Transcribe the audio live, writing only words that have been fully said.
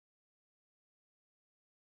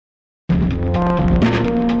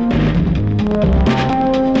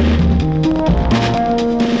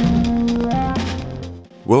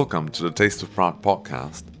Welcome to the Taste of Prague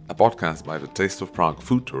podcast, a podcast by the Taste of Prague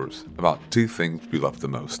food tours about two things we love the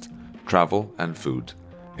most, travel and food,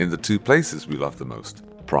 in the two places we love the most,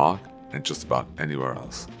 Prague and just about anywhere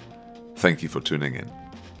else. Thank you for tuning in.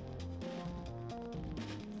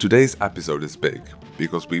 Today's episode is big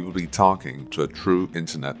because we will be talking to a true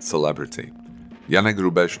internet celebrity,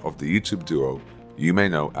 Janek of the YouTube duo you may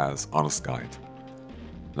know as Honest Guide.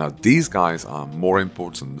 Now, these guys are more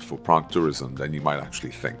important for Prague tourism than you might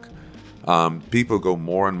actually think. People go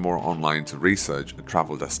more and more online to research a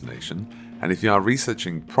travel destination, and if you are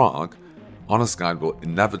researching Prague, Honest Guide will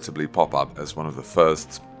inevitably pop up as one of the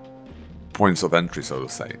first points of entry, so to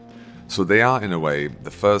say. So they are, in a way, the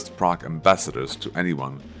first Prague ambassadors to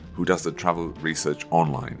anyone who does the travel research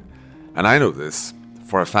online. And I know this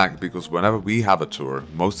for a fact because whenever we have a tour,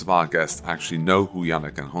 most of our guests actually know who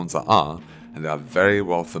Janek and Honza are, and they are very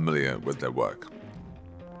well familiar with their work.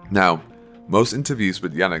 Now, most interviews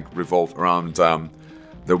with Janek revolve around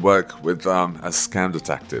their work with as scam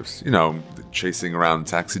detectives, chasing around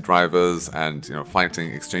taxi drivers and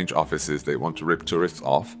fighting exchange offices they want to rip tourists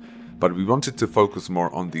off. But we wanted to focus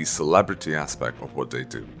more on the celebrity aspect of what they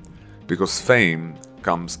do, because fame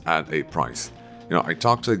comes at a price. I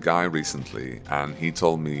talked to a guy recently and he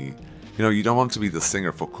told me, you don't want to be the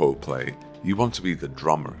singer for Coldplay. You want to be the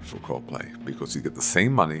drummer for Coldplay because you get the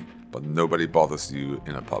same money, but nobody bothers you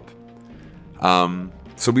in a pub.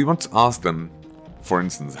 So we want to ask them, for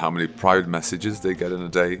instance, how many private messages they get in a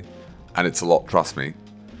day, and it's a lot, trust me.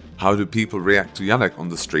 How do people react to Janek on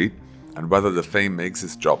the street, and whether the fame makes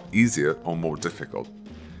his job easier or more difficult.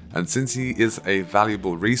 And since he is a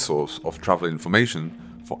valuable resource of travel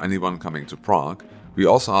information for anyone coming to Prague, we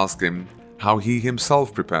also ask him how he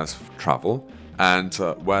himself prepares for travel, and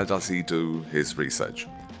where does he do his research.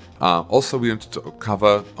 Also, we wanted to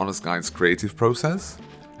cover Honest Guide's creative process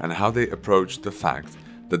and how they approach the fact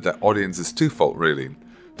that their audience is twofold, really.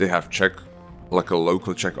 They have a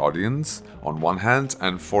local Czech audience on one hand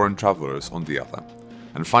and foreign travelers on the other.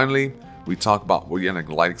 And finally, we talk about what Janek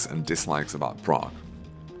likes and dislikes about Prague.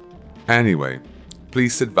 Anyway,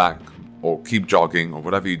 please sit back or keep jogging or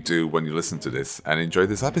whatever you do when you listen to this and enjoy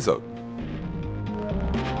this episode.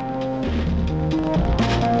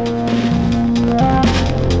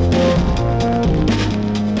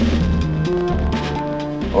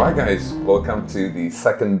 Alright guys, welcome to the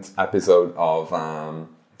second episode of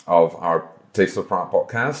our Taste of Prague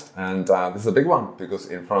podcast, and this is a big one because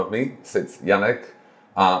in front of me sits Janek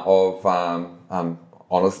of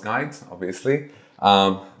Honest Guide, obviously.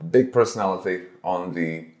 Big personality on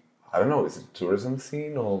the, I don't know, is it tourism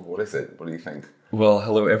scene or what is it? What do you think? Well,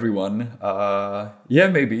 hello everyone. Yeah,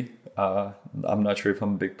 maybe. I'm not sure if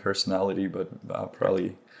I'm a big personality, but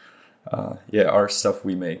probably... our stuff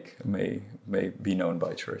we make may be known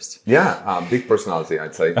by tourists. Yeah, big personality,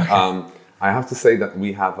 I'd say. I have to say that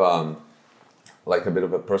we have a bit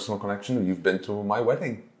of a personal connection. You've been to my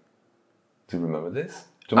wedding. Do you remember this?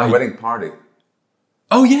 To my wedding party.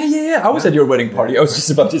 Oh yeah. I was at your wedding party. I was just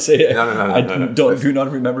about to say it. No. Do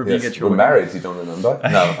not remember being at your wedding. We're married. You don't remember?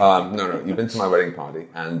 No. You've been to my wedding party,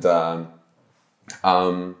 and.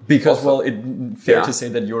 Because also, fair to say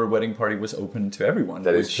that your wedding party was open to everyone.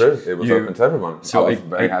 That is true. It was open to everyone. So I was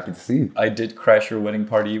very happy to see you. I did crash your wedding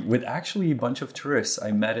party with actually a bunch of tourists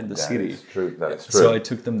I met in the city. That is true. So I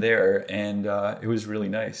took them there, and it was really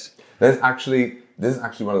nice. This is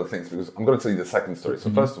actually one of the things, because I'm going to tell you the second story. So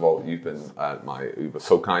first of all, you were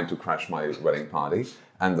so kind to crash my wedding party,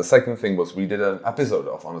 and the second thing was we did an episode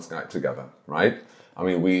of Honest Guide together, right? I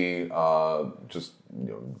mean, we just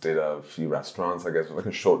did a few restaurants, I guess, like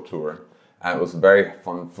a short tour, and it was very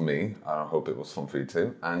fun for me. I hope it was fun for you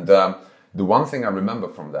too. And the one thing I remember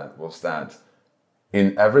from that was that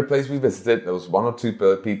in every place we visited, there was one or two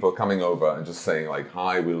people coming over and just saying like,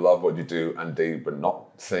 "Hi, we love what you do," and they were not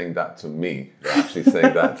saying that to me; they're actually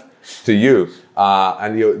saying that to you.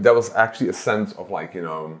 And there was actually a sense of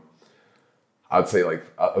I'd say like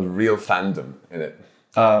a real fandom in it.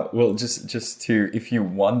 Well, just to, if you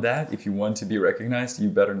want to be recognized, you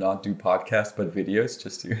better not do podcasts, but videos,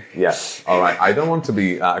 just to... Yes, all right. I don't want to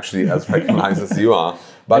be actually as recognized as you are.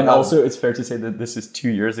 But and also, it's fair to say that this is 2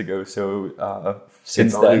 years ago, so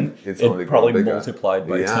since then, it probably multiplied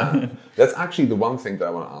by 10. That's actually the one thing that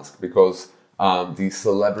I want to ask, because the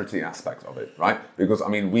celebrity aspect of it, right? Because,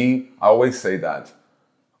 I always say that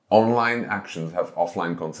online actions have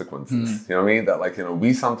offline consequences. You know what I mean? That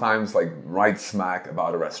we sometimes write smack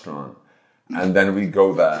about a restaurant, and then we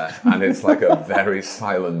go there and it's like a very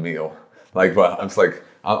silent meal.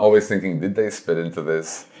 I'm always thinking, did they spit into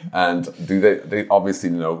this? And do they obviously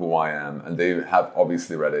know who I am, and they have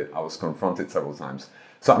obviously read it. I was confronted several times.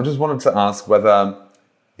 So I just wanted to ask whether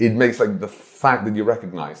it makes like the fact that you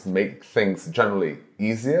recognize make things generally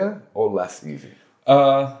easier or less easy?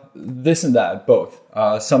 This and that, both.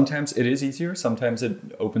 Sometimes it is easier. Sometimes it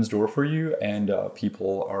opens door for you, and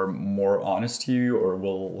people are more honest to you or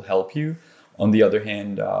will help you. On the other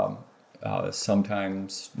hand,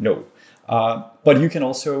 sometimes no. But you can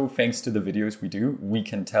also, thanks to the videos we do, we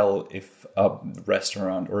can tell if a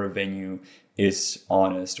restaurant or a venue is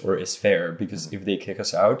honest or is fair. Because if they kick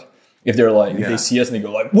us out, if they're like, if they see us and they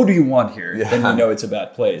go like, "What do you want here?" Then we know it's a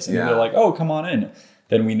bad place. And they're like, "Oh, come on in."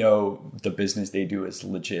 Then we know the business they do is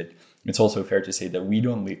legit. It's also fair to say that we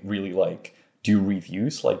don't really like do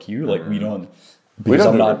reviews like you. Like we don't. We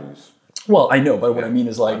don't do reviews. Well, I know, but what I mean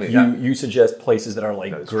is like you suggest places that are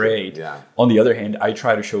like that's great. Yeah. On the other hand, I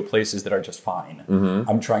try to show places that are just fine.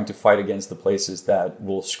 I'm trying to fight against the places that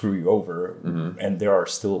will screw you over, and there are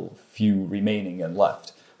still few remaining and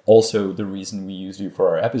left. Also, the reason we use you for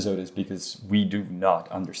our episode is because we do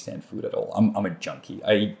not understand food at all. I'm a junkie.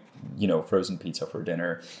 I eat, frozen pizza for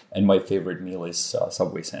dinner, and my favorite meal is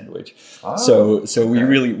Subway sandwich. So we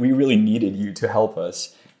really needed you to help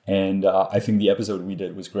us. And I think the episode we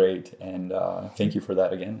did was great. And thank you for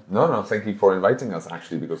that again. No, thank you for inviting us,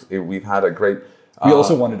 actually, because we've had a great... we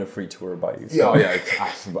also wanted a free tour by you. So.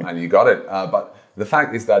 And you got it. But the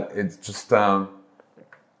fact is that it's just,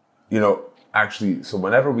 actually, so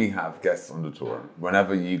whenever we have guests on the tour,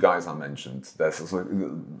 whenever you guys are mentioned, there's this, like,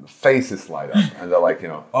 faces light up. And they're like,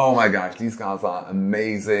 oh my gosh, these guys are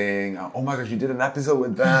amazing. Oh my gosh, you did an episode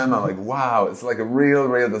with them. I'm like, wow. It's like a real,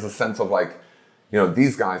 there's a sense of like,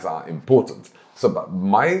 these guys are important. So, but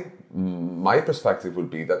my perspective would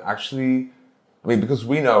be that actually, because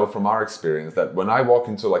we know from our experience that when I walk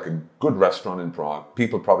into like a good restaurant in Prague,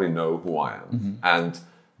 people probably know who I am. And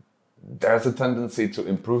there's a tendency to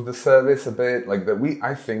improve the service a bit. Like that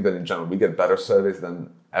I think that in general, we get better service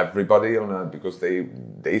than everybody because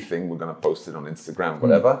they think we're going to post it on Instagram,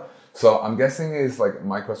 whatever. So I'm guessing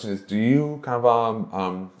my question is, do you kind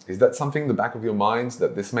of, is that something in the back of your minds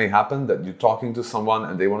that this may happen, that you're talking to someone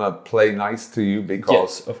and they want to play nice to you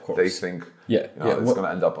because they think it's going to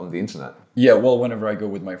end up on the internet? Yeah, well, whenever I go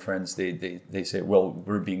with my friends, they say, well,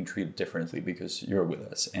 we're being treated differently because you're with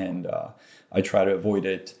us. And I try to avoid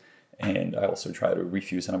it. And I also try to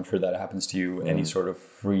refuse, and I'm sure that happens to you, any sort of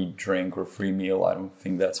free drink or free meal. I don't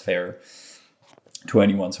think that's fair to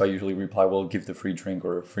anyone. So I usually reply, well, give the free drink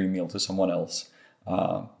or a free meal to someone else.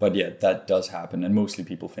 But yeah, that does happen. And mostly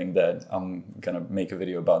people think that I'm going to make a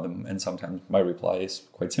video about them. And sometimes my reply is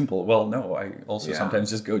quite simple. Well, no, I also sometimes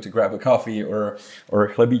just go to grab a coffee or a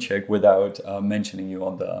chlebiček without mentioning you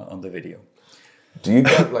on the video. Do you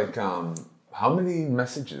get like... how many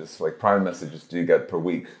messages, like private messages, do you get per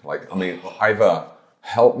week? Like, either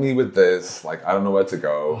help me with this, like, I don't know where to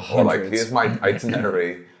go, or like, here's my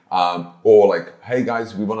itinerary, or like, hey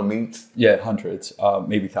guys, we want to meet. Yeah, hundreds,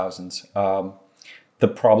 maybe thousands. The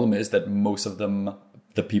problem is that most of them,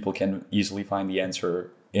 the people can easily find the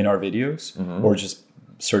answer in our videos or just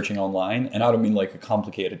searching online. And I don't mean like a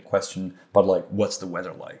complicated question, but like, what's the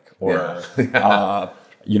weather like? Or,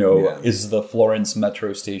 is the Florence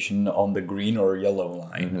metro station on the green or yellow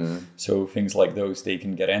line? So things like those they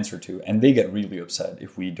can get answered to, and they get really upset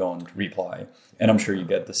if we don't reply. And I'm sure you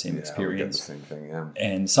get the same experience. We get the same thing,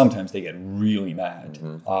 And sometimes they get really mad.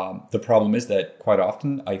 The problem is that quite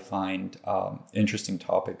often I find interesting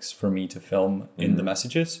topics for me to film in the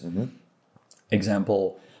messages.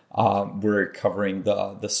 Example, we're covering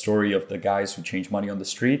the story of the guys who change money on the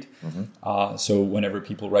street. So whenever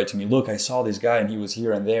people write to me, look, I saw this guy and he was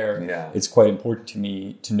here and there. It's quite important to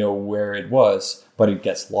me to know where it was, but it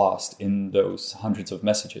gets lost in those hundreds of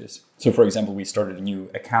messages. So for example, we started a new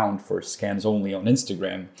account for scams only on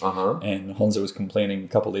Instagram. And Honza was complaining a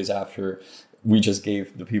couple days after. We just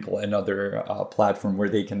gave the people another platform where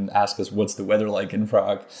they can ask us what's the weather like in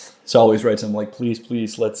Prague. So I always write to them like,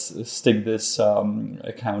 please, let's stick this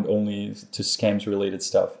account only to scams related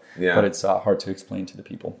stuff. But it's hard to explain to the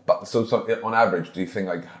people. But so on average, do you think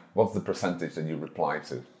like what's the percentage that you reply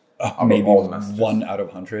to? Maybe 1 out of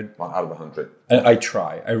 100. 1 out of 100.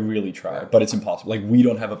 I really try, but it's impossible. Like we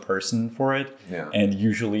don't have a person for it. And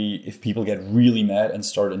usually if people get really mad and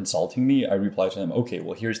start insulting me, I reply to them, okay,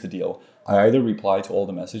 well, here's the deal. I either reply to all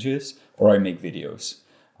the messages or I make videos.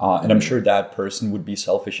 And I'm sure that person would be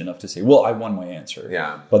selfish enough to say, well, I won my answer.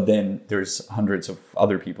 But then there's hundreds of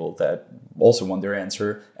other people that also want their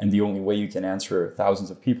answer. And the only way you can answer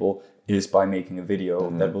thousands of people is by making a video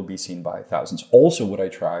that will be seen by thousands. Also, what I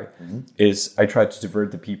try is I try to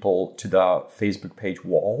divert the people to the Facebook page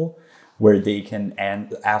wall where they can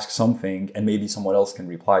ask something and maybe someone else can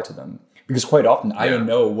reply to them. Because quite often I don't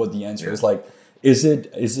know what the answer is. Like Is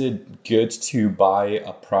it good to buy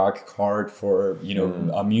a Prague card for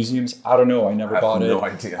museums? I don't know. I never bought it. No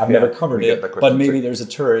idea. I've never covered it. But maybe there's a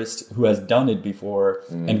tourist who has done it before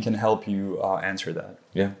and can help you answer that.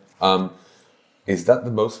 Yeah. Is that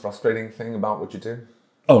the most frustrating thing about what you do?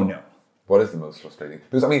 Oh no. What is the most frustrating?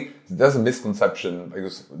 Because I mean, there's a misconception.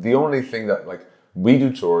 Because the only thing that like we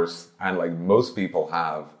do tours, and like most people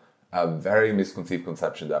have a very misconceived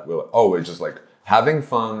conception that we're just like having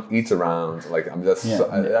fun, eat around. Like I'm just,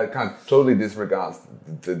 I kind of totally disregards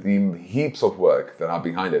the heaps of work that are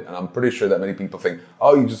behind it. And I'm pretty sure that many people think,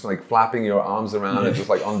 oh, you're just like flapping your arms around and just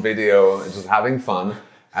like on video and just having fun.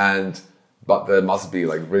 But there must be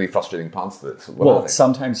like really frustrating parts to it. So well,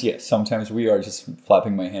 sometimes, yes. Sometimes we are just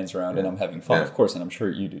flapping my hands around and I'm having fun, of course. And I'm sure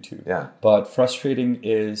you do too. Yeah. But frustrating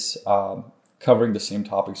is covering the same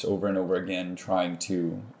topics over and over again, trying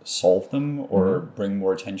to solve them or bring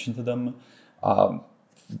more attention to them.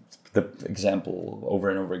 The example over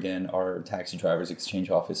and over again are taxi drivers, exchange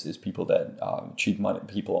offices, people that cheat money,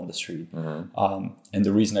 people on the street. And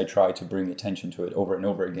the reason I try to bring attention to it over and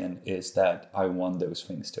over again is that I want those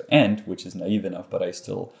things to end, which is naive enough, but I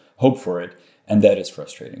still hope for it. And that is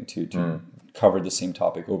frustrating to cover the same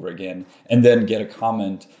topic over again and then get a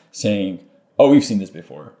comment saying, oh, we've seen this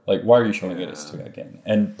before. Like, why are you showing it again?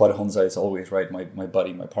 But Honza is always right, my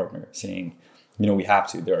buddy, my partner, saying, we have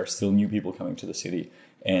to. There are still new people coming to the city,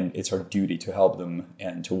 and it's our duty to help them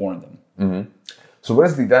and to warn them. So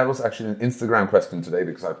Wesley, that was actually an Instagram question today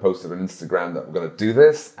because I posted on Instagram that we're going to do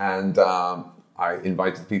this, and I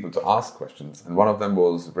invited people to ask questions, and one of them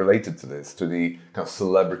was related to this, to the kind of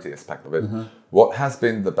celebrity aspect of it. What has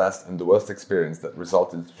been the best and the worst experience that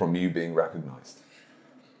resulted from you being recognized?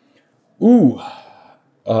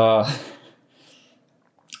 I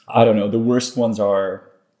don't know. The worst ones are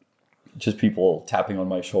just people tapping on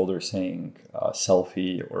my shoulder saying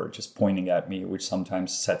selfie or just pointing at me, which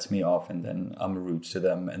sometimes sets me off, and then I'm rude to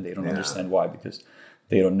them and they don't understand why, because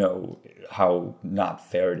they don't know how not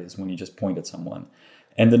fair it is when you just point at someone.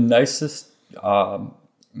 And the nicest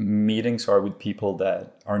meetings are with people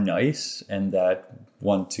that are nice and that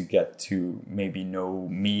want to get to maybe know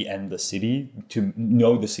me and the city, to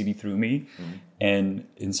know the city through me. And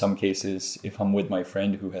in some cases, if I'm with my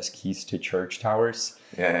friend who has keys to church towers,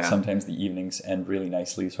 sometimes the evenings end really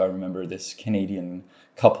nicely. So I remember this Canadian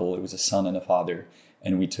couple, it was a son and a father,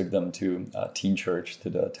 and we took them to Teen Church, to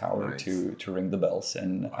the tower, to ring the bells.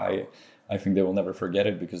 And I think they will never forget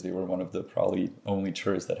it because they were one of the probably only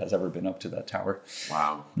tourists that has ever been up to that tower.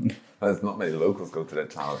 Wow. There's not many locals go to that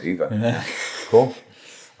tower either. Cool.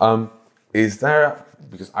 Is there,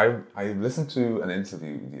 because I listened to an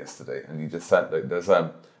interview yesterday and you just said that there's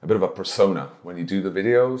a bit of a persona when you do the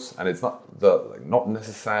videos, and it's not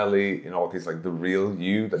necessarily in all cases like the real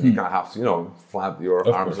you, that you kind of have to, flap your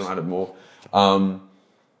arms around it more.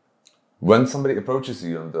 When somebody approaches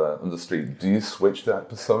you on the street, do you switch to that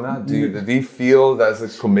persona? Do you feel there's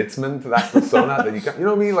a commitment to that persona that you can, you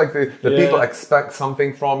know what I mean? Like the people expect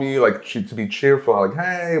something from you, like to be cheerful, like,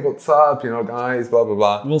 hey, what's up, guys, blah, blah,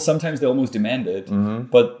 blah. Well, sometimes they almost demand it,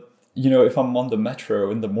 but if I'm on the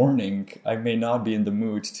metro in the morning, I may not be in the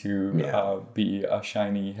mood to be a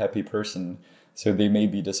shiny, happy person. So they may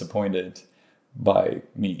be disappointed by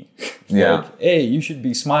me. Like, hey, you should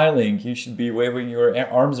be smiling, you should be waving your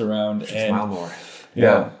arms around and smile more.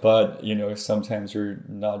 But sometimes you're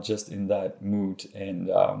not just in that mood, and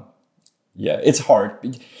it's hard.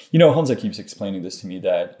 Honza keeps explaining this to me,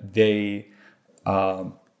 that they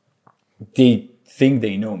think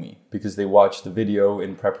they know me because they watch the video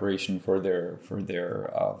in preparation for their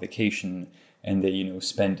vacation, and they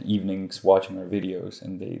spend evenings watching our videos,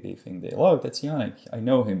 and they think that's Janek. I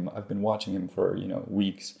know him. I've been watching him for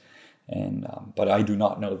weeks, and but I do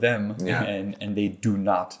not know them, and they do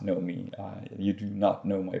not know me. You do not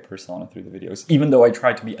know my persona through the videos, even though I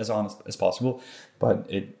try to be as honest as possible, but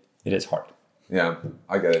it is hard. Yeah,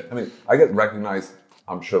 I get it. I mean, I get recognized,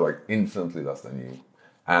 I'm sure, like infinitely less than you.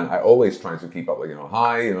 And I always try to keep up, like,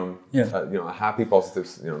 hi, happy, positive,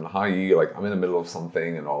 hi, you, like, I'm in the middle of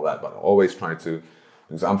something and all that, but I always try to,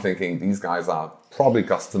 because I'm thinking these guys are probably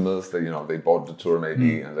customers that, they bought the tour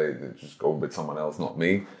maybe and they just go with someone else, not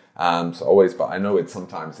me. But I know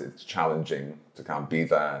sometimes it's challenging to kind of be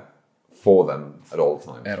there for them at all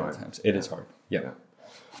times. At all times. It is hard. Yeah.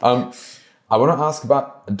 I want to ask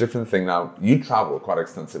about a different thing now. You travel quite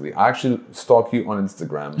extensively. I actually stalk you on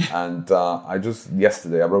Instagram, and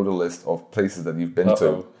yesterday I wrote a list of places that you've been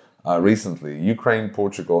to recently. Ukraine,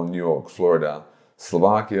 Portugal, New York, Florida,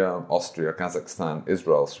 Slovakia, Austria, Kazakhstan,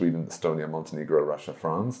 Israel, Sweden, Estonia, Montenegro, Russia,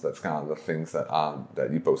 France. That's kind of the things that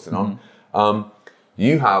you posted on.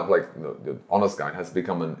 you have like the Honest Guide has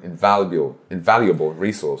become an invaluable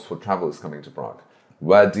resource for travelers coming to Prague.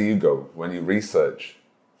 Where do you go when you research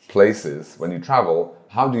places? When you travel,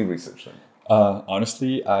 how do you research them?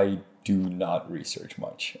 Honestly, I do not research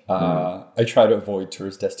much. I try to avoid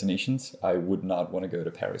tourist destinations. I would not want to go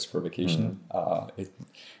to Paris for vacation.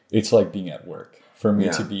 It's like being at work. For me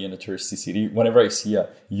to be in a touristy city, whenever I see a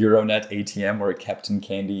Euronet ATM or a Captain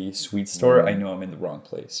Candy sweet store, I know I'm in the wrong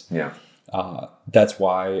place. Yeah. That's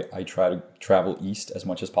why I try to travel east as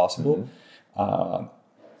much as possible.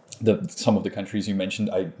 Some of the countries you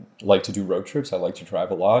mentioned, I like to do road trips. I like to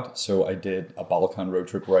drive a lot. So I did a Balkan road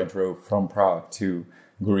trip where I drove from Prague to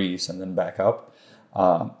Greece and then back up.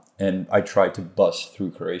 And I tried to bus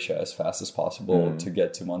through Croatia as fast as possible to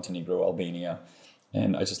get to Montenegro, Albania.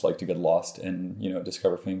 And I just like to get lost and,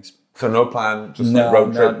 discover things. So no plan, just like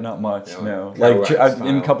road trip? Not much, no. Like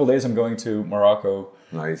in a couple of days, I'm going to Morocco.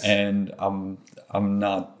 Nice. And I'm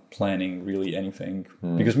not planning really anything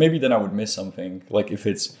because maybe then I would miss something. Like if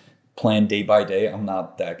it's planned day by day, I'm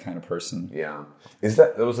not that kind of person. Yeah.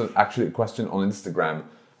 There was actually a question on Instagram.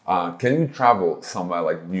 Can you travel somewhere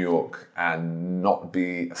like New York and not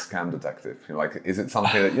be a scam detective? Is it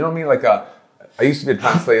something that, Like I used to be a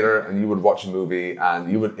translator, and you would watch a movie,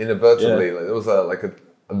 and you would inadvertently. There was a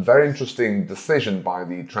very interesting decision by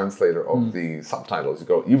the translator of the subtitles.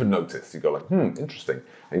 You would notice. You go like, interesting,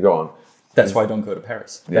 and you go on. That's why I don't go to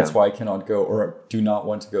Paris. That's why I cannot go, or do not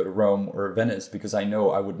want to go to Rome or Venice, because I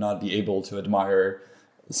know I would not be able to admire,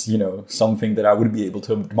 something that I would be able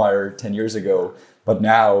to admire 10 years ago. But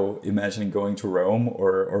now, imagining going to Rome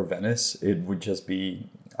or Venice, it would just be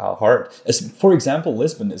hard. For example,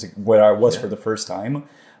 Lisbon is where I was for the first time.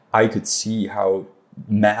 I could see how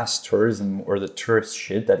mass tourism or the tourist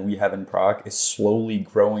shit that we have in Prague is slowly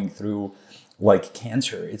growing through like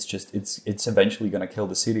cancer. It's eventually going to kill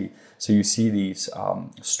the city. So you see these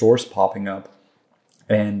stores popping up.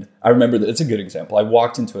 And I remember that it's a good example. I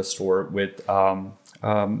walked into a store with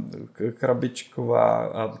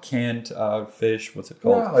krabičková canned fish. What's it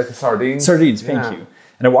called? Yeah, like sardines. Sardines, thank you.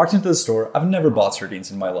 And I walked into the store. I've never bought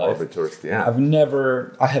sardines in my life. Tourist, yeah.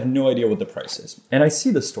 I have no idea what the price is. And I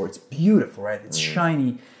see the store. It's beautiful, right? It's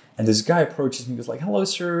shiny. And this guy approaches me. He goes like, "Hello,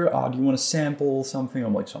 sir. Do you want to sample something?"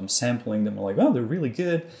 I'm like, so I'm sampling them. I'm like, "Oh, they're really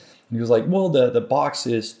good." And he was like, "Well, the box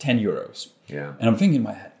is 10 euros. Yeah. And I'm thinking in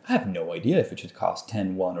my head, I have no idea if it should cost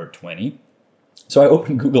 10, 1, or 20. So I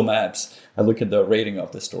open Google Maps, I look at the rating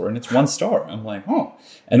of the store, and it's 1 star. I'm like, oh.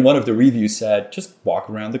 And one of the reviews said, just walk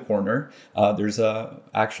around the corner. There's a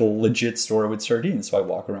actual legit store with sardines. So I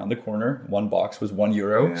walk around the corner. 1 box was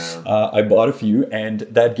 €1. Yeah. I bought a few, and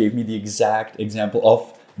that gave me the exact example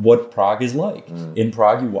of what Prague is like. In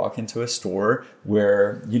Prague, you walk into a store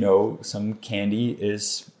where, some candy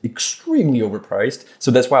is extremely overpriced. So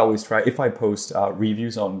that's why I always try, if I post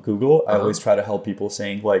reviews on Google, I always try to help people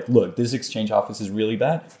saying like, look, this exchange office is really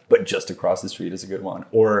bad, but just across the street is a good one.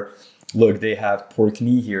 Or look, they have pork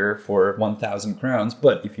knee here for 1,000 crowns,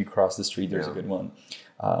 but if you cross the street, there's a good one.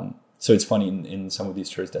 So it's funny in some of these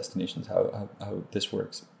tourist destinations how this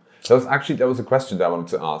works. That was a question that I wanted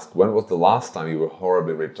to ask. When was the last time you were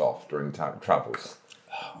horribly ripped off during travels?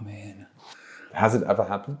 Oh, man. Has it ever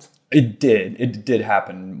happened? It did. It did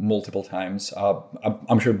happen multiple times.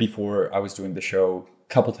 I'm sure before I was doing the show,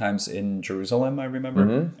 a couple times in Jerusalem, I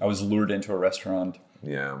remember. I was lured into a restaurant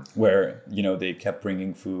where, they kept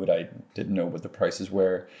bringing food. I didn't know what the prices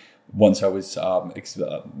were. Once I was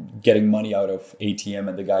getting money out of ATM,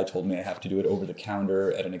 and the guy told me I have to do it over the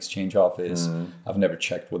counter at an exchange office. I've never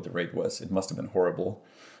checked what the rate was. It must have been horrible.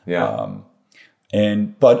 Yeah.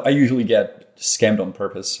 But I usually get scammed on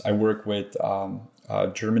purpose. I work with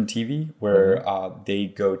German TV where they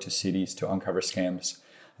go to cities to uncover scams.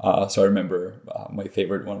 So I remember my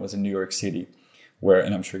favorite one was in New York City,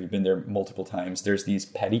 and I'm sure you've been there multiple times. There's these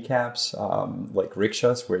pedicabs, like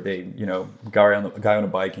rickshaws, where they, guy on a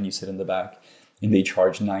bike and you sit in the back, and they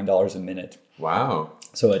charge $9 a minute. Wow!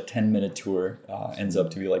 So a 10-minute tour ends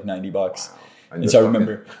up to be like $90. Wow. And so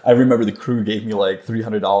I remember the crew gave me like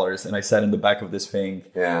 $300, and I sat in the back of this thing.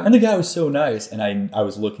 Yeah. And the guy was so nice, and I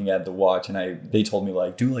was looking at the watch, and they told me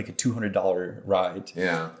like, do like a $200 ride.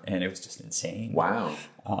 Yeah. And it was just insane. Wow.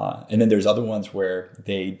 And then there's other ones where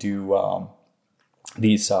they do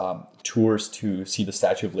these tours to see the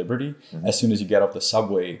Statue of Liberty. As soon as you get off the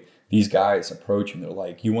subway, these guys approach and they're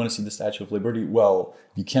like, you want to see the Statue of Liberty? Well,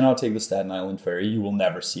 you cannot take the Staten Island ferry. You will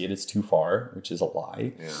never see it. It's too far, which is a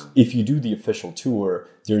lie. Yeah. If you do the official tour,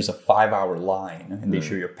 there's a 5-hour line, and they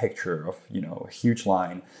show you a picture of, a huge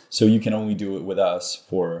line. So you can only do it with us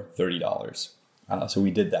for $30. So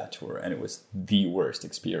we did that tour, and it was the worst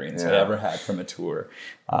experience I ever had from a tour.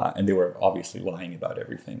 And they were obviously lying about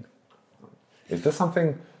everything. Is there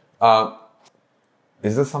something that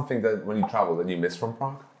when you travel that you miss from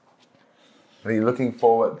Prague? Are you looking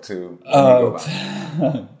forward to when you go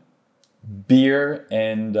back? Beer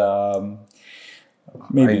and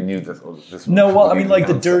maybe. I knew this No, well, I would mean, be like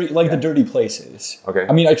the the dirty, the dirty places. Okay.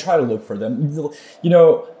 I mean, I try to look for them. You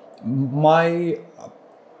know, my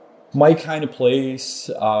kind of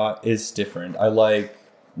place is different. I don't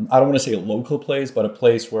want to say a local place, but a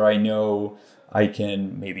place where I know I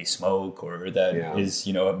can maybe smoke, or that is,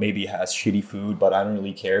 maybe has shitty food, but I don't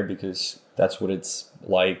really care because that's what it's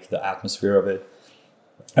like, the atmosphere of it.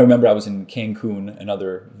 I remember I was in Cancun,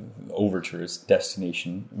 another overtures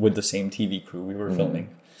destination, with the same TV crew we were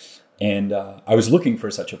filming. And I was looking for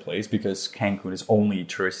such a place because Cancun is only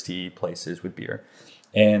touristy places with beer.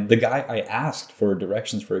 And the guy I asked for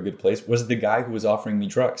directions for a good place was the guy who was offering me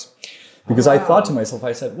drugs. Because I thought to myself,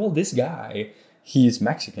 I said, well, this guy, he's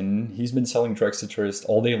Mexican. He's been selling drugs to tourists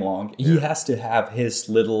all day long. He has to have his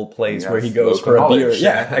little place where he goes for a beer.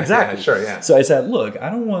 Yeah, exactly. Yeah, sure, yeah. So I said, look, I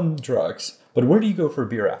don't want drugs, but where do you go for a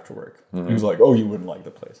beer after work? He was like, oh, you wouldn't like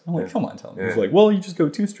the place. I'm like, come on, tell me. He's like, well, you just go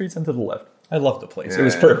 2 streets and to the left. I love the place. It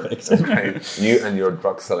was perfect. Okay. You and your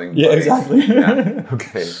drug selling. Yeah, exactly.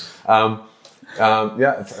 Okay.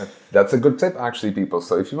 That's a good tip, actually, people.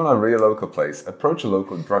 So if you want a real local place, approach a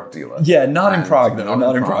local drug dealer. Yeah, not in Prague, though.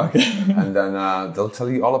 Not in Prague. And then they'll tell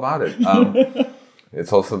you all about it.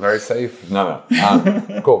 It's also very safe. No.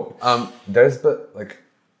 Cool.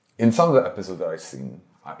 In some of the episodes that I've seen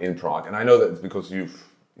in Prague, and I know that it's because you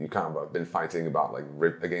kind of been fighting about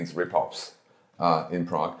against rip-offs in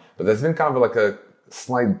Prague, but there's been kind of like a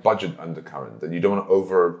slight budget undercurrent that you don't want to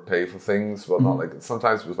overpay for things. Well, not like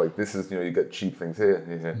sometimes it was like this is you get cheap things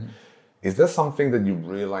here. Is there something that you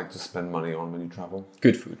really like to spend money on when you travel?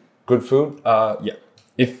 Good food. Good food? Yeah.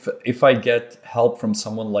 If I get help from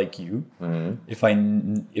someone like you, if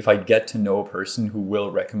I get to know a person who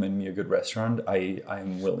will recommend me a good restaurant,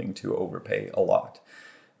 I'm willing to overpay a lot.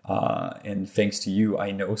 And thanks to you, I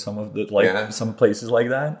know some of some places like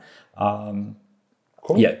that.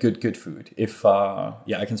 Cool. Yeah, good food.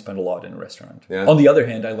 I can spend a lot in a restaurant. Yeah. On the other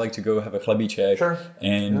hand, I like to go have a chlebiček. Sure.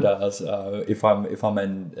 And if I'm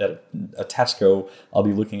in a Tesco, I'll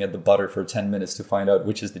be looking at the butter for 10 minutes to find out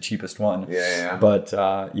which is the cheapest one. Yeah. But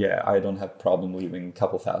I don't have problem leaving a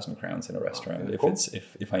couple thousand crowns in a restaurant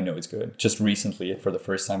if I know it's good. Just recently, for the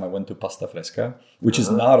first time, I went to Pasta Fresca, which is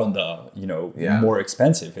not on the more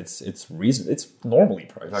expensive. It's normally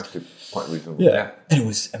priced. It's actually quite reasonable. Yeah. And it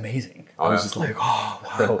was amazing. I was just like, oh,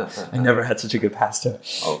 wow, I never had such a good pasta.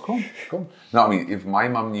 Oh, cool. No, I mean, if my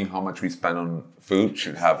mum knew how much we spend on food,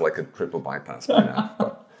 she'd have like a triple bypass by now.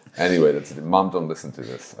 But anyway, that's it. Mum, don't listen to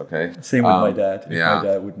this, okay? Same with my dad. If my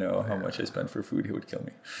dad would know how much I spend for food, he would kill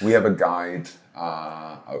me. We have a guide.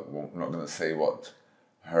 I'm not going to say what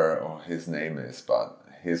her or his name is, but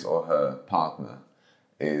his or her partner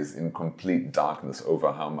is in complete darkness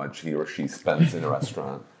over how much he or she spends in a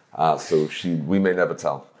restaurant. So we may never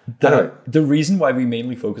tell. The reason why we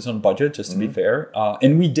mainly focus on budget, just to be fair,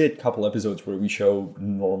 and we did a couple episodes where we show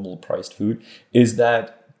normal priced food, is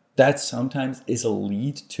that sometimes is a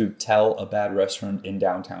lead to tell a bad restaurant in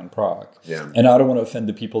downtown Prague. Yeah. And I don't want to offend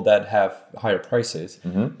the people that have higher prices,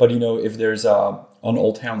 but if there's on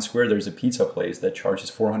Old Town Square, there's a pizza place that charges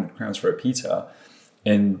 400 crowns for a pizza.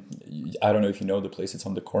 And I don't know if you know the place, it's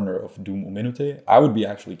on the corner of Dům u Minuty. I would be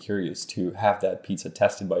actually curious to have that pizza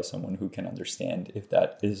tested by someone who can understand if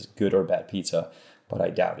that is good or bad pizza, but I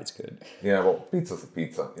doubt it's good. Yeah, well, pizza's a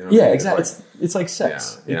pizza. Exactly. It's like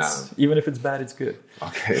sex. Even if it's bad, it's good.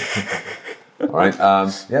 Okay. All right.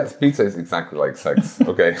 Pizza is exactly like sex.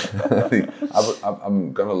 Okay.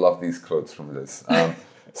 I'm going to love these quotes from this. I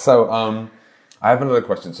have another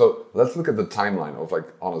question. So let's look at the timeline of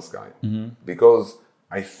Honest Guy. Because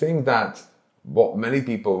I think that what many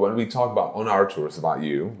people, when we talk about on our tours about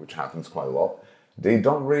you, which happens quite a lot, they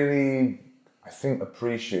don't really, I think,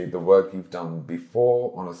 appreciate the work you've done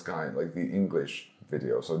before Honest Guy, like the English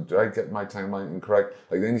video. So did I get my timeline incorrect?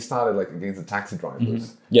 Then you started against the taxi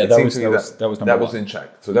drivers. Yeah, that was number one. In Czech.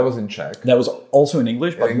 So that was in Czech. That was also in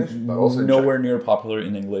English, but also nowhere near popular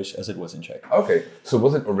in English as it was in Czech. Okay, so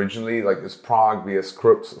was it originally it was Prague vs.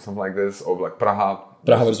 Krups or something like this, or Praha?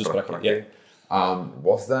 Praha versus Prague. Yeah.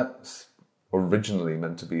 Was that originally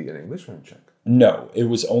meant to be in English or in Czech? No, it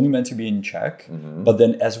was only meant to be in Czech. But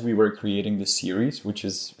then as we were creating the series,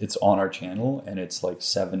 it's on our channel and it's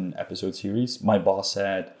 7 episode series, my boss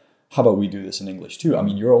said, how about we do this in English too? I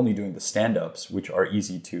mean, you're only doing the stand-ups, which are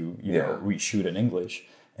easy to reshoot in English.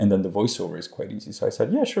 And then the voiceover is quite easy. So I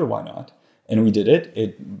said, yeah, sure, why not? And we did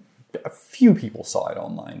it. A few people saw it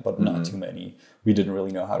online, but not too many. We didn't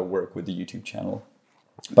really know how to work with the YouTube channel.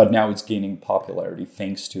 But now it's gaining popularity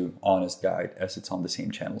thanks to Honest Guide, as it's on the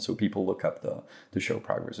same channel. So people look up the show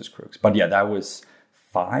Prague versus Crooks. But yeah, that was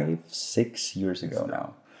 5-6 years ago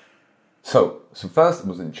now. So first it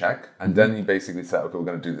was in Czech, and then you basically said, okay, we're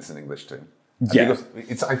going to do this in English too. And Yeah.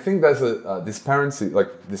 Because I think there's a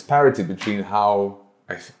disparity between how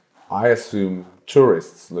I assume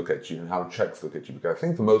tourists look at you and how Czechs look at you. Because I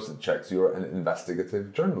think for most of the Czechs, you're an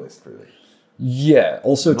investigative journalist, really. Yeah.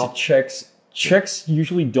 Also, to Czechs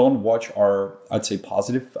usually don't watch our, I'd say,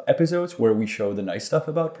 positive episodes where we show the nice stuff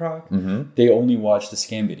about Prague. They only watch the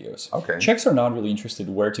scam videos. Okay. Czechs are not really interested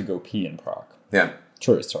where to go pee in Prague. Yeah.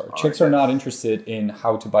 Tourists are. Czechs are not interested in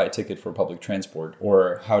how to buy a ticket for public transport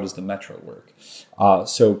or how does the metro work.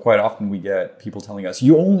 So quite often we get people telling us,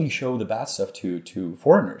 you only show the bad stuff to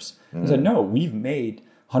foreigners. I said, no, we've made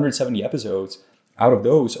 170 episodes. Out of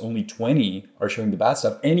those, only 20 are showing the bad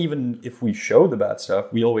stuff. And even if we show the bad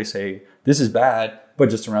stuff, we always say, this is bad, but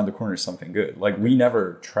just around the corner is something good. Like, we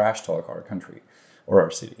never trash talk our country or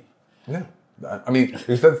our city. Yeah. I mean,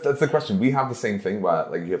 that's the question. We have the same thing where,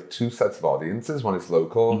 like, you have two sets of audiences. One is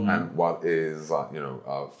local and one is,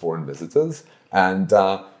 foreign visitors. And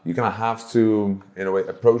you kind of have to, in a way,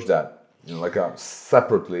 approach that,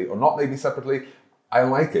 separately, or not maybe separately. I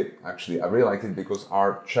like it, actually. I really like it because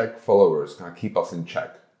our Czech followers kind of keep us in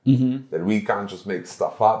check. That we can't just make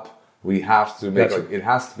stuff up. We have to make, it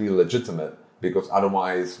has to be legitimate, because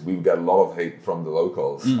otherwise we get a lot of hate from the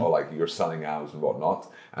locals, or like you're selling out and whatnot.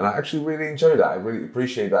 And I actually really enjoy that. I really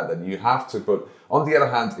appreciate that you have to put, on the other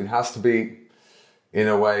hand, it has to be, in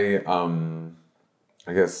a way,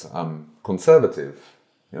 conservative.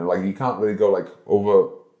 You can't really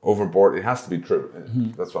go overboard. It has to be true.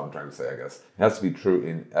 That's what I'm trying to say, I guess. It has to be true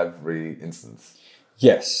in every instance.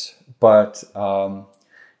 Yes, but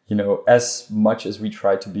as much as we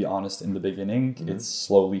try to be honest in the beginning, it's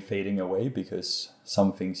slowly fading away because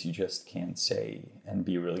some things you just can't say and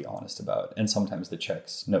be really honest about. And sometimes the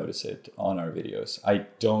Czechs notice it on our videos. I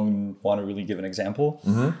don't want to really give an example.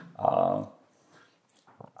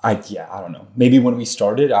 I don't know. Maybe when we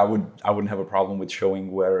started, I wouldn't have a problem with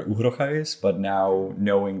showing where Uhrocha is, but now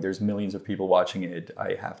knowing there's millions of people watching it,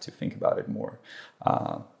 I have to think about it more.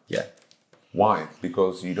 Why?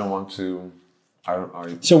 Because you don't want to.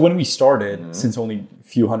 So when we started, since only a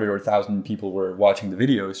few hundred or 1,000 people were watching the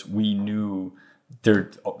videos, we knew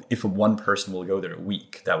if one person will go there a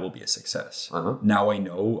week, that will be a success. Now I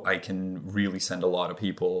know I can really send a lot of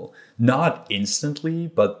people, not instantly,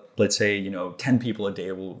 but let's say, 10 people a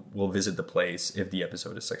day will visit the place if the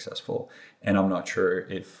episode is successful. And I'm not sure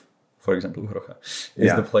if, for example, Uhrocha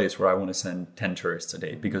is the place where I want to send 10 tourists a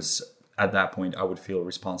day, because at that point I would feel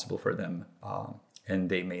responsible for them. And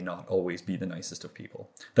they may not always be the nicest of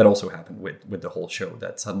people. That also happened with the whole show,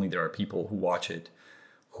 that suddenly there are people who watch it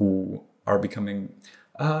who are becoming,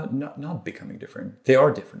 not becoming different. They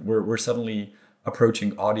are different. We're suddenly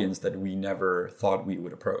approaching audience that we never thought we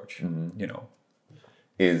would approach,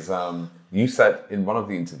 You said in one of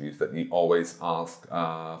the interviews that you always ask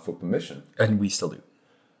for permission. And we still do.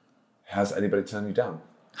 Has anybody turned you down?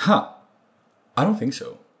 I don't think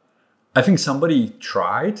so. I think somebody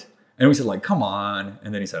tried, and we said, come on.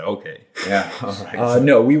 And then he said, okay. Yeah, all right.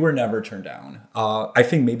 No, we were never turned down. I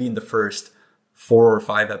think maybe in the first 4 or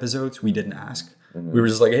 5 episodes, we didn't ask. We were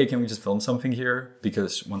just like, hey, can we just film something here?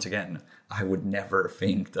 Because once again, I would never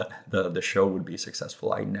think that the show would be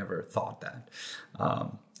successful. I never thought that.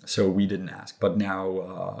 So we didn't ask. But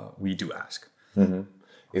now we do ask.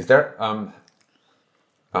 Is there...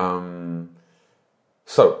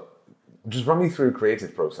 So... Just run me through a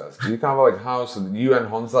creative process. Do you kind of so you and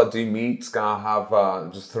Honza, do you meet, kind of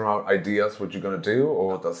have, just throw out ideas what you're going to do?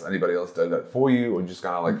 Or does anybody else do that for you? Or just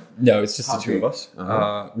kind of No, it's just the two of us.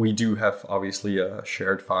 We do have obviously a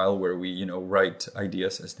shared file where we, write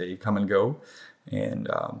ideas as they come and go. And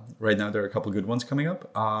right now there are a couple of good ones coming up.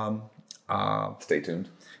 Stay tuned.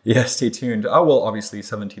 Yeah, stay tuned. Well, obviously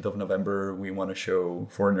 17th of November, we want to show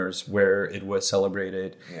foreigners where it was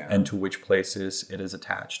celebrated and to which places it is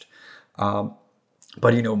attached.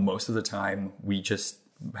 But most of the time we just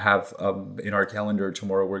have in our calendar,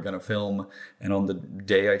 tomorrow we're going to film, and on the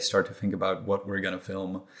day I start to think about what we're going to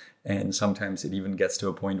film, and sometimes it even gets to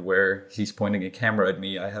a point where he's pointing a camera at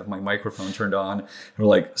me, I have my microphone turned on, and we're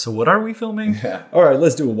like, so what are we filming? All right,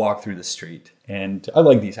 let's do a walk through the street. And I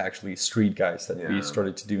like these actually street guys that we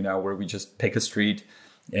started to do now, where we just pick a street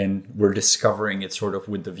and we're discovering it sort of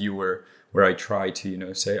with the viewer, where I try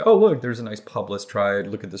to, say, oh, look, there's a nice pub. Let's try it.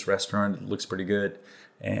 Look at this restaurant. It looks pretty good.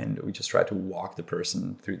 And we just try to walk the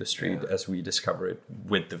person through the street as we discover it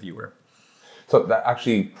with the viewer. So that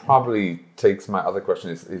actually probably takes my other question: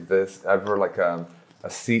 is there's ever like a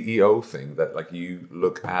CEO thing that like you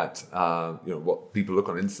look at, what people look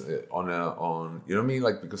on on you know what I mean?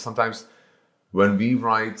 Like, because sometimes when we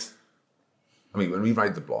write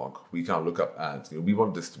the blog, we kind of look up at, we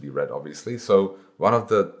want this to be read, obviously. So one of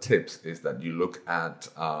the tips is that you look at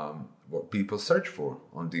what people search for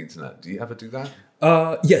on the internet. Do you ever do that?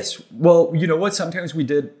 Yes. Well, you know what? Sometimes we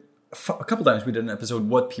did, a couple times we did an episode,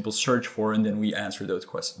 what people search for, and then we answer those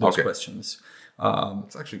questions.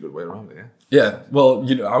 It's actually a good way around it, yeah. Yeah. Well,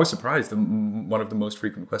 I was surprised. One of the most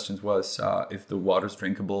frequent questions was if the water's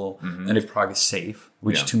drinkable and if Prague is safe,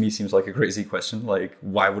 which to me seems like a crazy question. Like,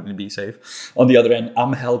 why wouldn't it be safe? On the other hand,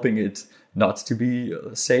 I'm helping it not to be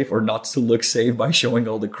safe or not to look safe by showing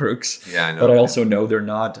all the crooks. Yeah, I know. But I also know they're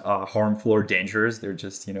not harmful or dangerous. They're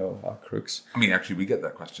just, crooks. I mean, actually, we get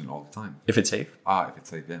that question all the time. If it's safe? If it's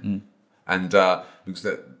safe, yeah. And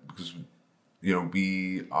because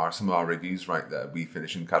some of our reviews, right, that we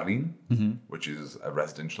finish in Karlín, which is a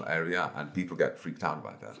residential area, and people get freaked out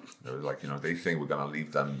by that. They're like, they think we're going to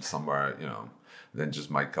leave them somewhere, then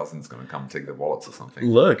just my cousin's going to come take their wallets or something.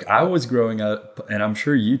 Look, I was growing up, and I'm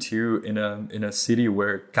sure you too, in a city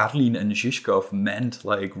where Karlín and Žižkov meant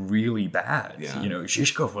like really bad. Yeah.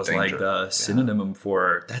 Žižkov was like the synonym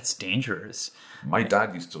for that's dangerous. My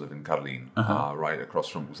dad used to live in Karlín, right across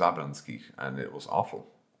from Uzabranských, and it was awful.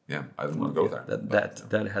 Yeah, I didn't want to go there.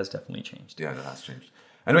 That has definitely changed. Yeah, that has changed.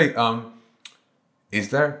 Anyway, is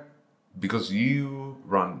there, because you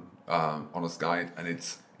run Honest Guide, and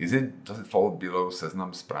does it fall below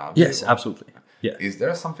Seznam Zprávy? Yes, absolutely. Yeah. Is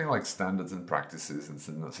there something like standards and practices in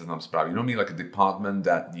Seznam Zprávy? You know what I mean? Like a department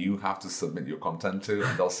that you have to submit your content to,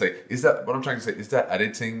 and they'll say, what I'm trying to say, is that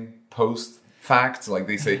editing post fact? Like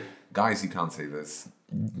they say, guys, you can't say this.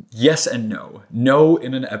 Yes and no. No,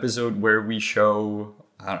 in an episode where we show,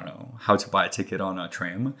 I don't know, how to buy a ticket on a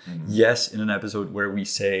tram. Yes, in an episode where we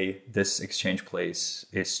say this exchange place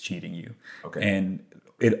is cheating you. Okay. And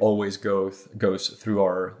it always goes through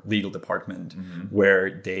our legal department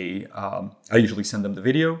where they, I usually send them the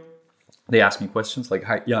video. They ask me questions like,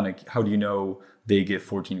 hi, Janek, how do you know they give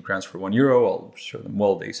 14 crowns for €1? I'll show them,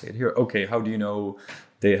 well, they say it here. Okay, how do you know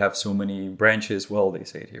they have so many branches? Well, they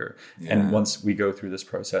say it here. Yeah. And once we go through this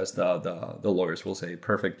process, the lawyers will say,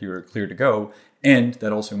 perfect, you're clear to go. And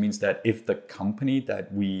that also means that if the company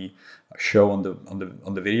that we show on the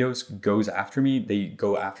videos goes after me, they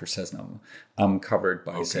go after Seznam. I'm covered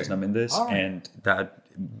by Seznam in this, and that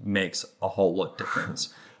makes a whole lot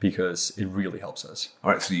difference because it really helps us. All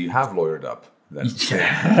right, so you have lawyered up.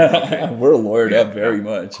 Yeah. We're lawyered up very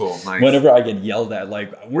much. Cool, nice. Whenever I get yelled at,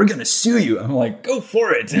 like, we're going to sue you, I'm like, go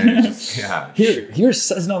for it. Here's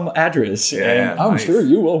Seznam address, and I'm sure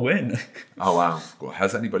you will win. Oh, wow. Cool.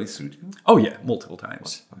 Has anybody sued you? Oh, yeah, multiple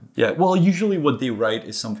times. Yeah, well, usually what they write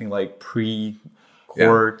is something like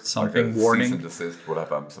pre-court, something, like warning. Cease and desist,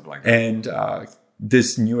 whatever, something like that. And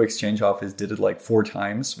this new exchange office did it like 4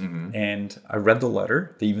 times. And I read the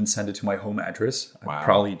letter. They even sent it to my home address. Wow.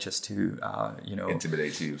 Probably just to,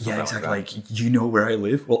 intimidate you. Yeah, exactly. Like, you know where I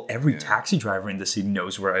live? Well, every taxi driver in the city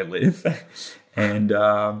knows where I live. And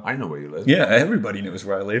I know where you live. Yeah, everybody knows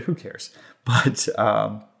where I live. Who cares? But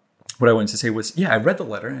what I wanted to say was, I read the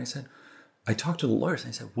letter and I talked to the lawyers and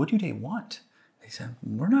I said, what do they want? They said,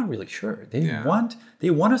 we're not really sure. They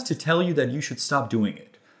want us to tell you that you should stop doing it.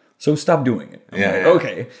 So stop doing it. I'm like,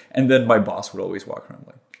 okay. And then my boss would always walk around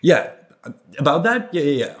like, about that?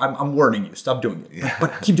 Yeah. I'm warning you. Stop doing it. Yeah.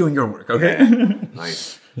 But keep doing your work, okay? Yeah.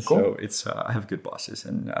 Nice. Cool. So it's I have good bosses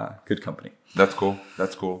and good company. That's cool.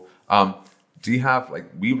 Do you have, like,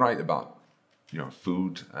 we write about,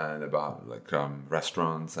 food and about, like,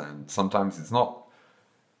 restaurants, and sometimes it's not,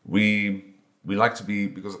 we like to be,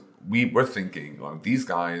 because we're thinking, like, these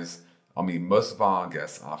guys, I mean, most of our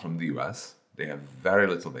guests are from the US. They have very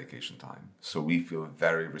little vacation time. So we feel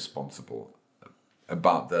very responsible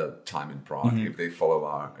about the time in Prague if they follow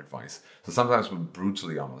our advice. So sometimes we're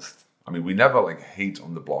brutally honest. I mean, we never like hate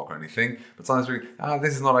on the blog or anything, but sometimes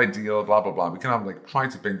this is not ideal, blah, blah, blah. We kind of like try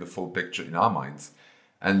to paint the full picture in our minds.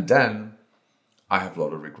 And then I have a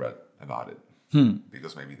lot of regret about it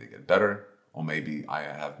because maybe they get better, or maybe I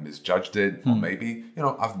have misjudged it, or maybe,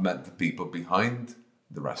 I've met the people behind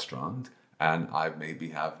the restaurant and I maybe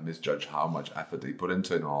have misjudged how much effort they put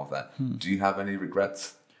into it and all of that. Do you have any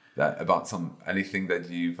regrets about anything that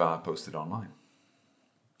you've posted online?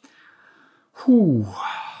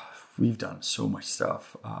 We've done so much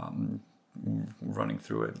stuff. Running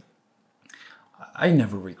through it, I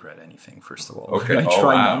never regret anything. First of all, okay.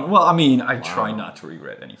 I try not to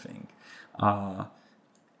regret anything.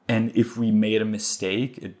 And if we made a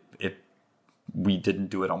mistake, it we didn't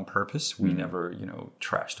do it on purpose. We never,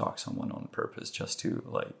 trash talk someone on purpose just to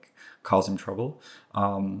like cause him trouble.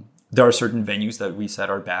 There are certain venues that we said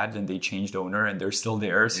are bad and they changed owner and they're still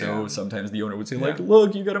there. So sometimes the owner would say like,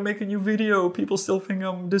 look, you got to make a new video. People still think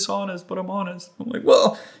I'm dishonest, but I'm honest. I'm like,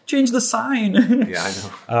 well, change the sign. Yeah,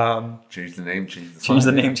 I know. Change the name, change the sign. Change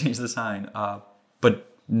the name, change the sign.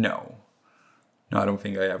 But no, I don't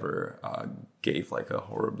think I ever gave like a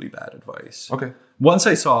horribly bad advice. Okay. Once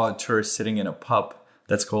I saw a tourist sitting in a pub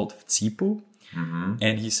that's called Tsipu.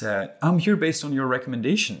 And he said, I'm here based on your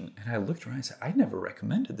recommendation. And I looked around and said, I never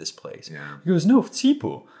recommended this place. Yeah. He goes, no,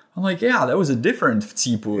 Tsipu. I'm like, yeah, that was a different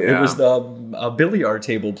Tsipu. Yeah. It was the billiard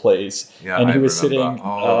table place. Yeah, and he was remember. sitting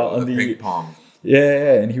on the ping pong.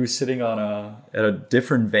 Yeah, and he was sitting at a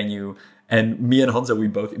different venue. And me and Hansa, we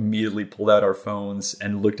both immediately pulled out our phones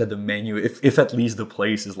and looked at the menu. If at least the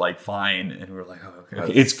place is like fine, and we were like, oh,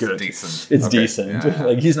 okay, it's good, decent. It's decent. Yeah.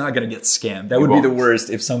 Like he's not gonna get scammed. That would be the worst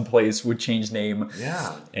if some place would change name,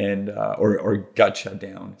 and or got shut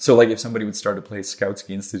down. So like if somebody would start a place,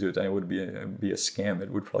 Skautski Institute, and it would be a scam,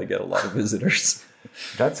 it would probably get a lot of visitors.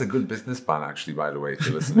 That's a good business plan, actually. By the way, if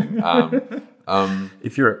you're listening,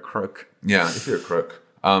 if you're a crook, if you're a crook,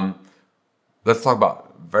 let's talk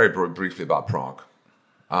very briefly about Prague.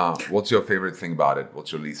 What's your favorite thing about it?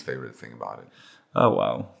 What's your least favorite thing about it? Oh,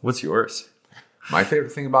 wow. What's yours? My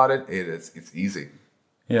favorite thing about it is it's easy.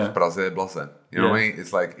 Yeah. Praze, blase. You know what I mean?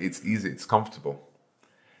 It's like, it's easy, it's comfortable.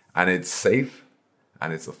 And it's safe,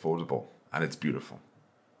 and it's affordable, and it's beautiful.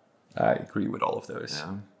 I agree with all of those.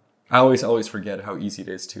 Yeah. I always forget how easy it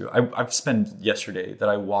is to. I've spent yesterday that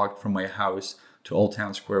I walked from my house to Old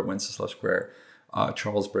Town Square, Wenceslav Square,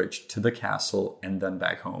 Charles Bridge, to the castle, and then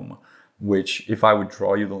back home. Which, if I would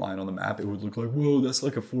draw you the line on the map, it would look like, whoa, that's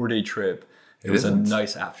like a 4-day trip. It was a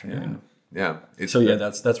nice afternoon. Yeah.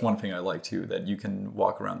 That's one thing I like too, that you can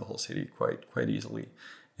walk around the whole city quite easily.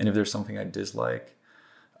 And if there's something I dislike,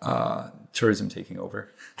 tourism taking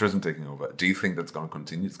over. Tourism taking over. Do you think that's going to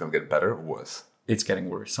continue? It's going to get better or worse? It's getting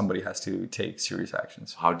worse. Somebody has to take serious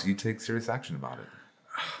actions. How do you take serious action about it?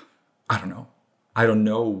 I don't know. I don't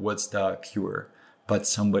know what's the cure, but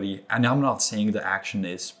somebody, and I'm not saying the action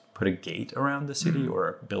is put a gate around the city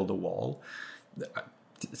or build a wall.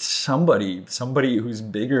 Somebody who's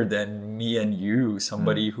bigger than me and you,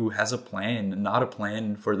 somebody who has a plan, not a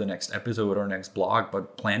plan for the next episode or next blog,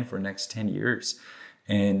 but plan for next 10 years.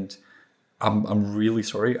 And I'm really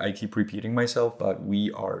sorry. I keep repeating myself, but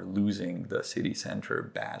we are losing the city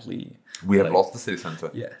center badly. We have lost the city center.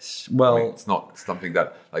 Yes. Well, it's not something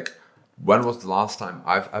that, like, when was the last time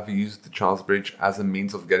I've ever used the Charles Bridge as a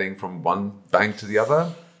means of getting from one bank to the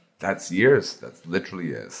other? That's years. That's literally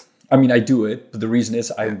years. I mean, I do it, but the reason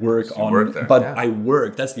is I work on, I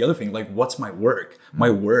work. That's the other thing. Like, what's my work? My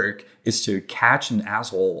work is to catch an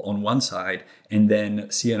asshole on one side and then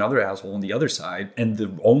see another asshole on the other side. And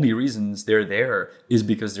the only reasons they're there is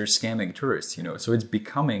because they're scamming tourists, So it's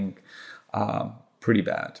becoming pretty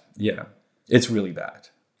bad. Yeah, it's really bad.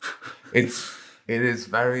 It is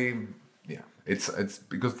very, it's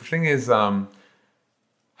because the thing is,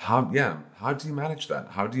 how do you manage that?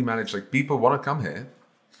 How do you manage, like, people want to come here?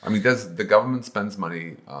 I mean, the government spends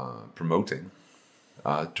money promoting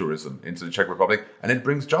tourism into the Czech Republic, and it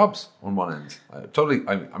brings jobs on one end.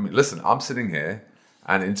 I mean, listen, I'm sitting here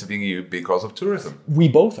and interviewing you because of tourism. We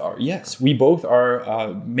both are, yes. We both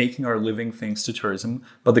are making our living thanks to tourism.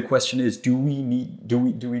 But the question is, do we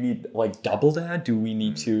need like double that? Do we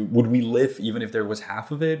need to? Would we live even if there was half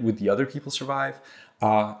of it? Would the other people survive?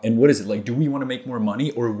 And what is it like? Do we want to make more money,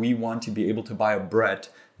 or we want to be able to buy a bread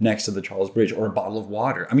next to the Charles Bridge or a bottle of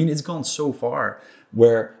water? I mean, it's gone so far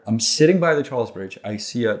where I'm sitting by the Charles Bridge, I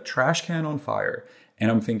see a trash can on fire, and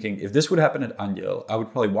I'm thinking, if this would happen at Anděl, I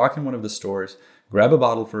would probably walk in one of the stores, grab a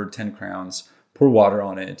bottle for 10 crowns, pour water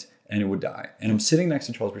on it, and it would die. And I'm sitting next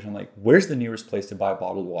to Charles Bridge, and I'm like, where's the nearest place to buy a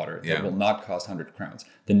bottle of water that will not cost 100 crowns?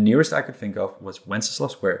 The nearest I could think of was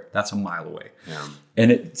Wenceslav Square. That's a mile away. Yeah.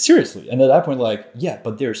 And seriously, and at that point, like,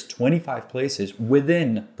 but there's 25 places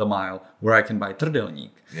within the mile where I can buy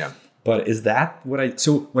trdelník. Yeah. But is that what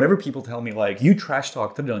so whenever people tell me, like, you trash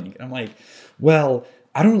talk trdelník, I'm like, well,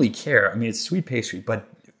 I don't really care. I mean, it's sweet pastry, but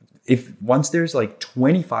if once there's like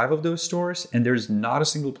 25 of those stores and there's not a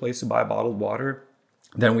single place to buy a bottle of water,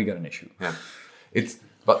 then we got an issue. Yeah.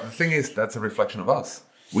 But the thing is, that's a reflection of us.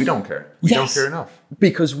 We don't care. We don't care enough.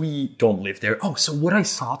 Because we don't live there. Oh, so what I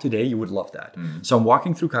saw today, you would love that. So I'm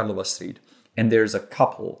walking through Karlova Street, and there's a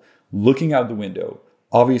couple looking out the window,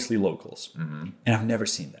 obviously locals. And I've never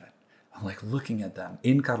seen that. I'm like looking at them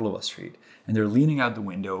in Karlova Street, and they're leaning out the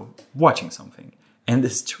window, watching something. And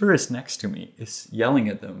this tourist next to me is yelling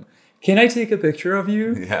at them, can I take a picture of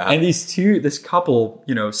you? Yeah. And this couple,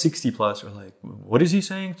 60 plus, are like, what is he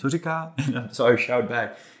saying? And so I shout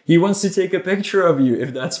back, he wants to take a picture of you,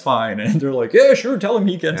 if that's fine. And they're like, yeah, sure, tell him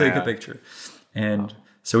he can take a picture. And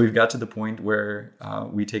so we've got to the point where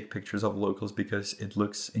we take pictures of locals because it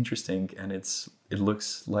looks interesting and it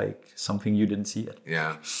looks like something you didn't see it.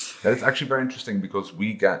 Yeah, that's actually very interesting because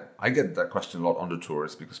I get that question a lot on the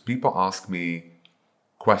tours because people ask me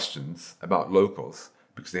questions about locals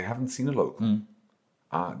because they haven't seen a local.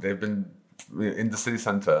 They've been in the city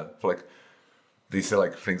center for they say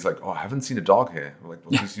things like, oh, I haven't seen a dog here. I'm like,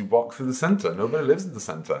 well, because you walk through the center. Nobody lives in the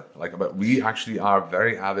center. But we actually are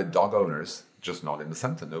very avid dog owners, just not in the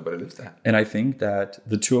center. Nobody lives there. And I think that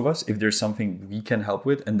the two of us, if there's something we can help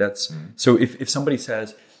with, and that's, so if somebody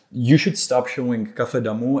says, you should stop showing Café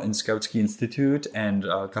Damu and Skautski Institute and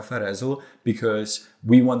Café Rezel because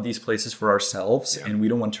we want these places for ourselves and we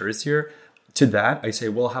don't want tourists here. To that, I say,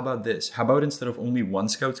 well, how about this? How about instead of only one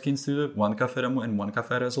Skautski Institute, one Café Damu and one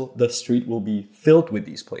Café Rezel, the street will be filled with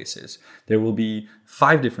these places. There will be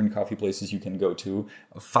 5 different coffee places you can go to,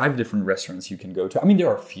 5 different restaurants you can go to. I mean, there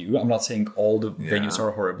are a few. I'm not saying all the venues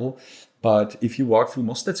are horrible, but if you walk through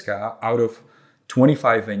Mostecká, out of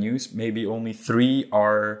 25 venues, maybe only 3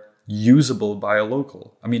 are usable by a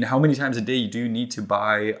local. I mean, how many times a day do you need to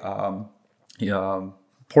buy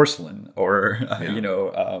porcelain or,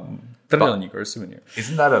 or a souvenir?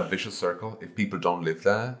 Isn't that a vicious circle? If people don't live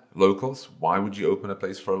there, locals, why would you open a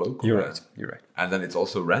place for a local? You're right. And then it's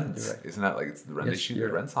also rents. Right. Isn't that it's the rent issue? The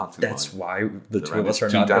rents aren't too high. That's why the two of us are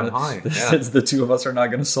not going to. The two of us are not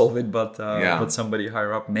going to solve it, but somebody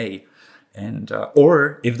higher up may. And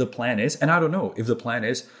or if the plan is, and I don't know, if the plan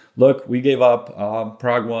is, look, we gave up,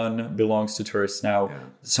 Prague 1 belongs to tourists now. Yeah.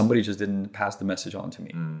 Somebody just didn't pass the message on to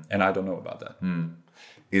me, and I don't know about that.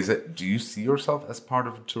 Do you see yourself as part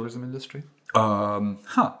of the tourism industry? I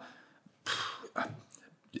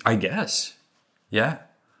guess. Yeah.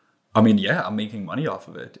 I mean, I'm making money off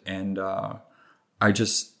of it. And I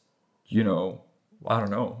just, I don't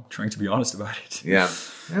know, trying to be honest about it. Yeah.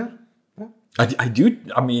 I do.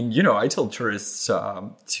 I mean, I tell tourists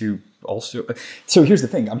to also. So here's the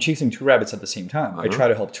thing. I'm chasing 2 rabbits at the same time. I try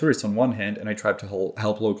to help tourists on one hand and I try to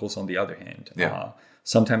help locals on the other hand. Yeah.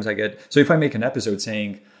 Sometimes I get... So if I make an episode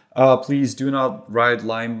saying, please do not ride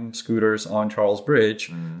Lime scooters on Charles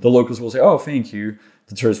Bridge, the locals will say, oh, thank you.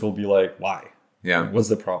 The tourists will be like, why? Yeah. What's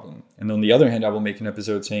the problem? And on the other hand, I will make an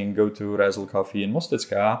episode saying, go to Rezel Coffee in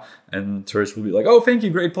Mostecká, and tourists will be like, oh, thank you,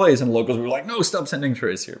 great place. And locals will be like, no, stop sending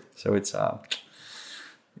tourists here. So it's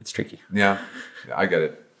tricky. Yeah, I get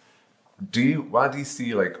it. Why do you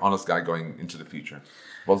see Honest Guide going into the future?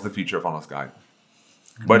 What's the future of Honest Guide?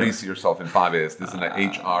 Where do you see yourself in 5 years? This is an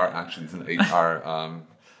HR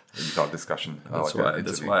discussion. That's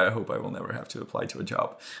why I hope I will never have to apply to a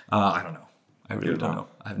job. I don't know. I really don't know.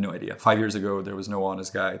 I have no idea. 5 years ago, there was no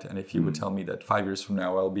Honest Guide. And if you would tell me that 5 years from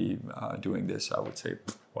now I'll be doing this, I would say,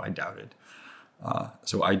 well, I doubt it.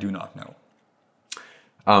 So I do not know.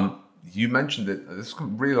 You mentioned it. This is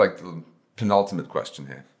really the penultimate question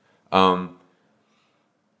here.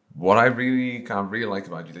 What I really like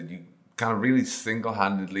about you, that you kind of really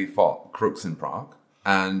single-handedly fought crooks in Prague.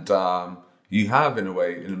 And you have, in a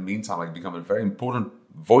way, in the meantime, become a very important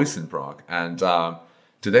voice in Prague. And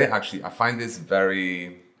today, actually, I find this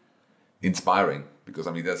very inspiring because,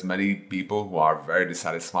 there's many people who are very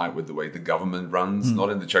dissatisfied with the way the government runs,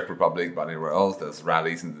 not in the Czech Republic, but anywhere else. There's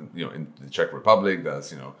rallies in the Czech Republic.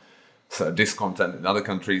 There's, discontent in other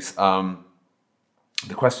countries.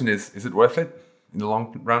 The question is it worth it in the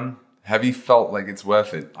long run? Have you felt like it's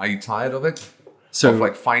worth it? Are you tired of it?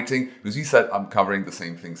 Of fighting? Because you said, I'm covering the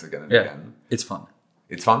same things again and again. It's fun.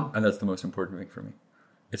 It's fun? And that's the most important thing for me.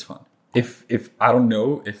 It's fun. If I don't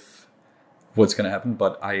know if what's going to happen,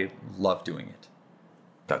 but I love doing it.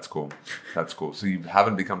 That's cool. So you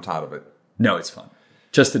haven't become tired of it? No, it's fun.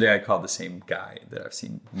 Just today I called the same guy that I've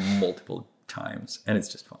seen multiple times, and it's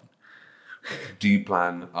just fun. Do you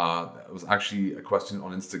plan, it was actually a question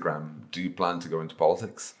on Instagram, do you plan to go into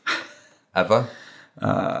politics? Ever?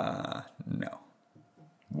 No.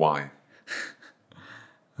 Why?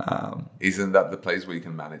 Isn't that the place where you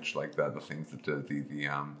can manage the things that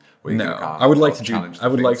where you no, can I would like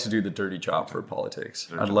to do the dirty job for politics.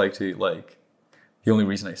 I'd like to the only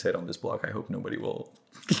reason I say it on this blog, I hope nobody will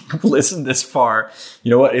listen this far.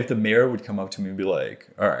 You know what? If the mayor would come up to me and be like,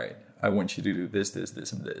 all right, I want you to do this, this,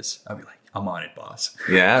 this, and this, I'd be like, I'm on it, boss.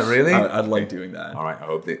 Yeah, really? I'd like doing that. All right, I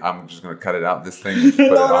hope I'm just going to cut it out, this thing, put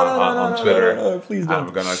it on Twitter. No, please don't.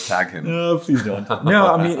 I'm going to tag him. No, please don't.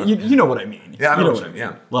 No, you know what I mean. Yeah, I know what I mean.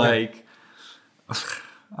 Yeah.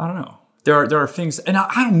 I don't know. there are things, and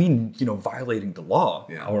I don't mean violating the law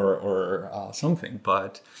Yeah. or something,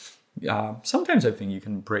 but sometimes I think you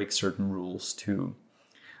can break certain rules too.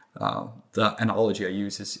 The analogy I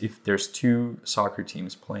use is if there's two soccer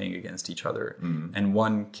teams playing against each other, and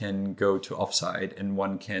one can go to offside and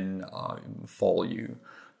one can foul you,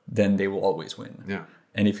 then they will always win. Yeah.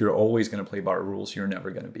 And if you're always going to play by rules, you're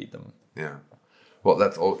never going to beat them. Yeah. Well,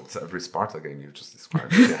 that's all. It's every Sparta game you just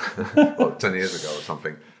described. Yeah. Well, 10 years ago or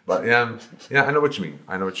something. But yeah, I know what you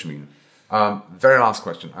mean. Very last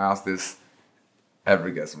question. I ask this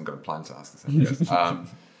every guest. I'm going to plan to ask this every guest.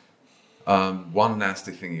 One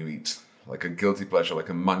nasty thing you eat, like a guilty pleasure, like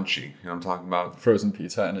a munchie. You know what I'm talking about? Frozen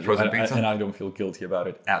pizza. And Pizza? And I don't feel guilty about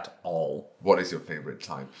it at all. What is your favorite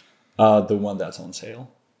type? The one that's on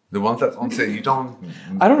sale. The ones that's on sale, you don't...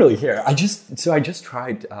 I don't really care. I just tried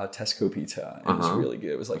Tesco pizza. It was really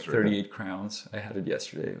good. It was like 38 crowns. I had it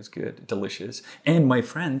yesterday. It was good. Delicious. And my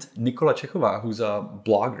friend, Nikola Chekova, who's a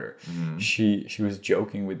blogger, she was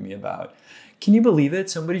joking with me about, can you believe it?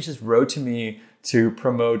 Somebody just wrote to me to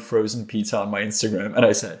promote frozen pizza on my Instagram. And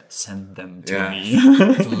I said, send them to me.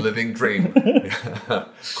 It's a living dream. Yeah.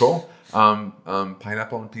 Cool.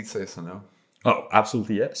 Pineapple on pizza, yes or no? Oh,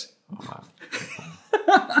 absolutely yes. Oh, wow.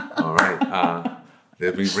 All right.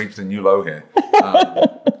 We've reached a new low here.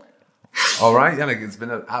 All right, Janek, it's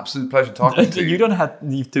been an absolute pleasure talking to you. You don't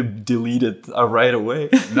need to delete it right away.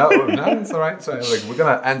 No, it's all right. So we're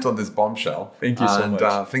going to end on this bombshell. Thank you so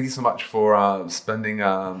much. Thank you so much for spending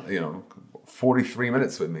 43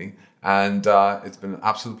 minutes with me. And it's been an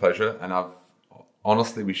absolute pleasure. And I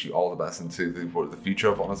honestly wish you all the best into the future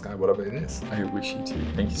of Honest Guy, whatever it is. I wish you too.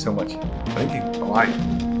 Thank you so much. Thank you. Bye-bye.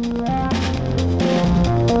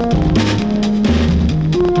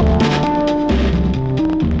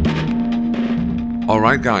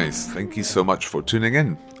 Alright guys, thank you so much for tuning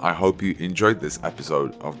in. I hope you enjoyed this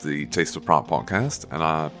episode of the Taste of Prague podcast,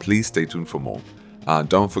 and please stay tuned for more.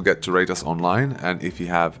 Don't forget to rate us online, and if you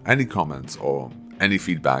have any comments or any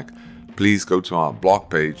feedback, please go to our blog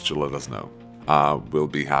page to let us know. We'll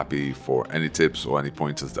be happy for any tips or any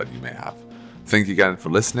pointers that you may have. Thank you again for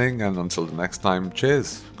listening, and until the next time,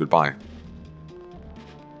 cheers, goodbye.